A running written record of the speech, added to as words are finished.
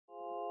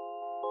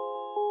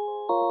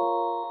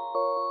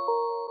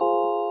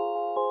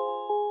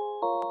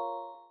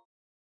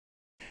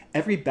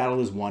Every battle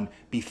is won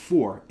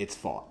before it's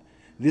fought.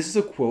 This is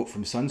a quote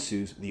from Sun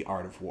Tzu's The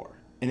Art of War,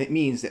 and it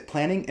means that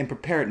planning and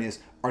preparedness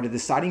are the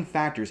deciding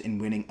factors in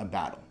winning a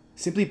battle.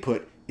 Simply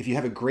put, if you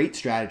have a great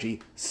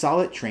strategy,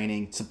 solid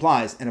training,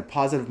 supplies, and a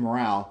positive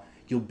morale,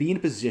 you'll be in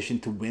a position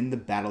to win the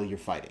battle you're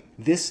fighting.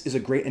 This is a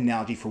great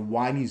analogy for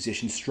why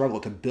musicians struggle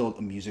to build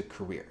a music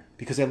career,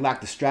 because they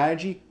lack the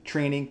strategy,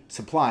 training,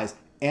 supplies,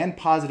 and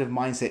positive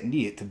mindset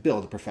needed to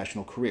build a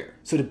professional career.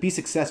 So to be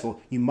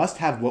successful, you must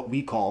have what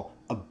we call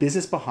a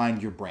business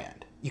behind your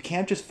brand. You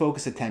can't just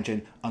focus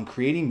attention on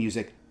creating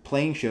music,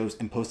 playing shows,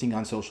 and posting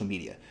on social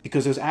media,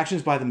 because those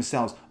actions by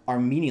themselves are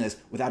meaningless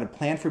without a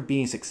plan for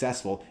being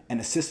successful and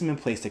a system in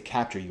place to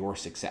capture your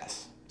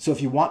success. So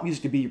if you want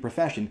music to be your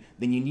profession,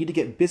 then you need to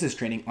get business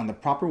training on the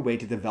proper way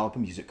to develop a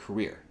music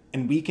career.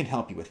 And we can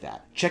help you with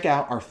that. Check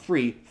out our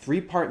free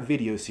 3-part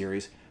video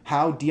series,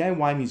 How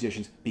DIY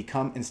Musicians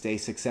Become and Stay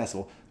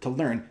Successful, to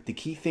learn the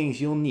key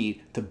things you'll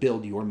need to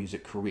build your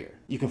music career.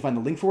 You can find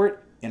the link for it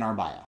in our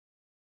bio.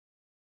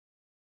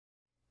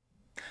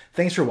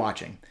 Thanks for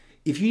watching.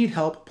 If you need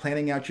help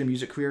planning out your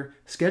music career,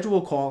 schedule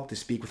a call to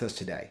speak with us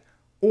today.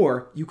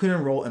 Or you can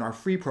enroll in our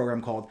free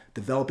program called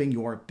Developing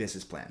Your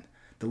Business Plan.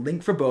 The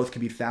link for both can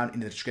be found in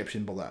the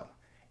description below.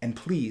 And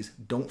please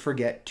don't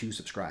forget to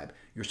subscribe.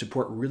 Your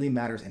support really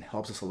matters and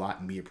helps us a lot,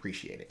 and we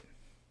appreciate it.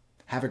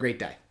 Have a great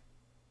day.